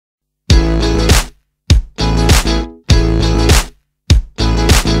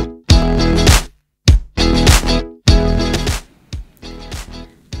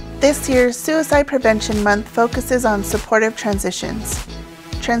This year's Suicide Prevention Month focuses on supportive transitions.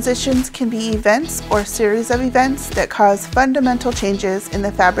 Transitions can be events or series of events that cause fundamental changes in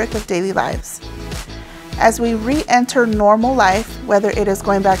the fabric of daily lives. As we re-enter normal life, whether it is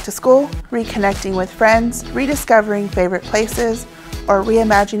going back to school, reconnecting with friends, rediscovering favorite places, or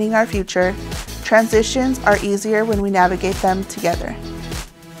reimagining our future, transitions are easier when we navigate them together.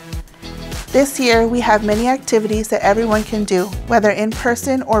 This year, we have many activities that everyone can do, whether in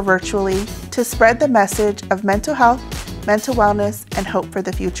person or virtually, to spread the message of mental health, mental wellness, and hope for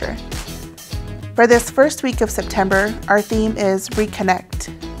the future. For this first week of September, our theme is Reconnect.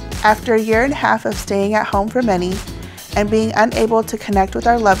 After a year and a half of staying at home for many and being unable to connect with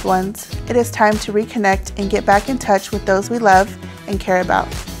our loved ones, it is time to reconnect and get back in touch with those we love and care about.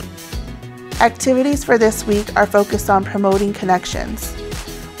 Activities for this week are focused on promoting connections,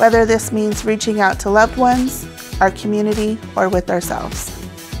 whether this means reaching out to loved ones, our community, or with ourselves.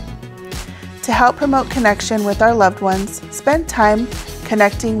 To help promote connection with our loved ones, spend time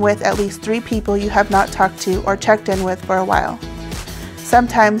connecting with at least 3 people you have not talked to or checked in with for a while.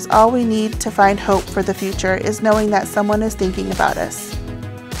 Sometimes all we need to find hope for the future is knowing that someone is thinking about us.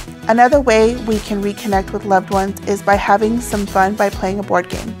 Another way we can reconnect with loved ones is by having some fun by playing a board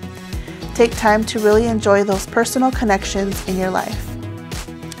game. Take time to really enjoy those personal connections in your life.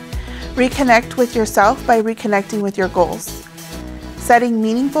 Reconnect with yourself by reconnecting with your goals. Setting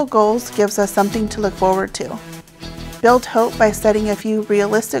meaningful goals gives us something to look forward to. Build hope by setting a few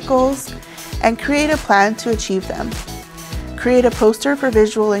realistic goals and create a plan to achieve them. Create a poster for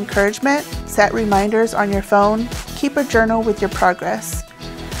visual encouragement, set reminders on your phone, keep a journal with your progress.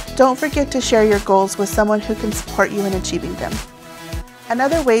 Don't forget to share your goals with someone who can support you in achieving them.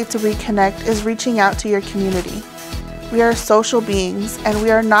 Another way to reconnect is reaching out to your community. We are social beings and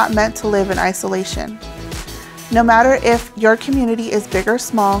we are not meant to live in isolation. No matter if your community is big or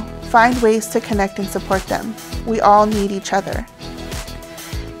small, find ways to connect and support them. We all need each other.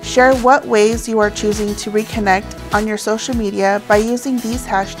 Share what ways you are choosing to reconnect on your social media by using these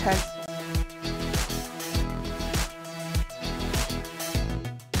hashtags.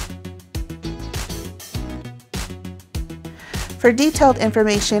 For detailed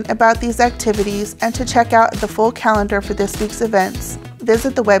information about these activities and to check out the full calendar for this week's events,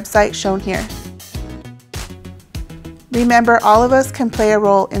 visit the website shown here. Remember, all of us can play a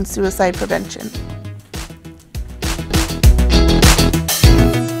role in suicide prevention.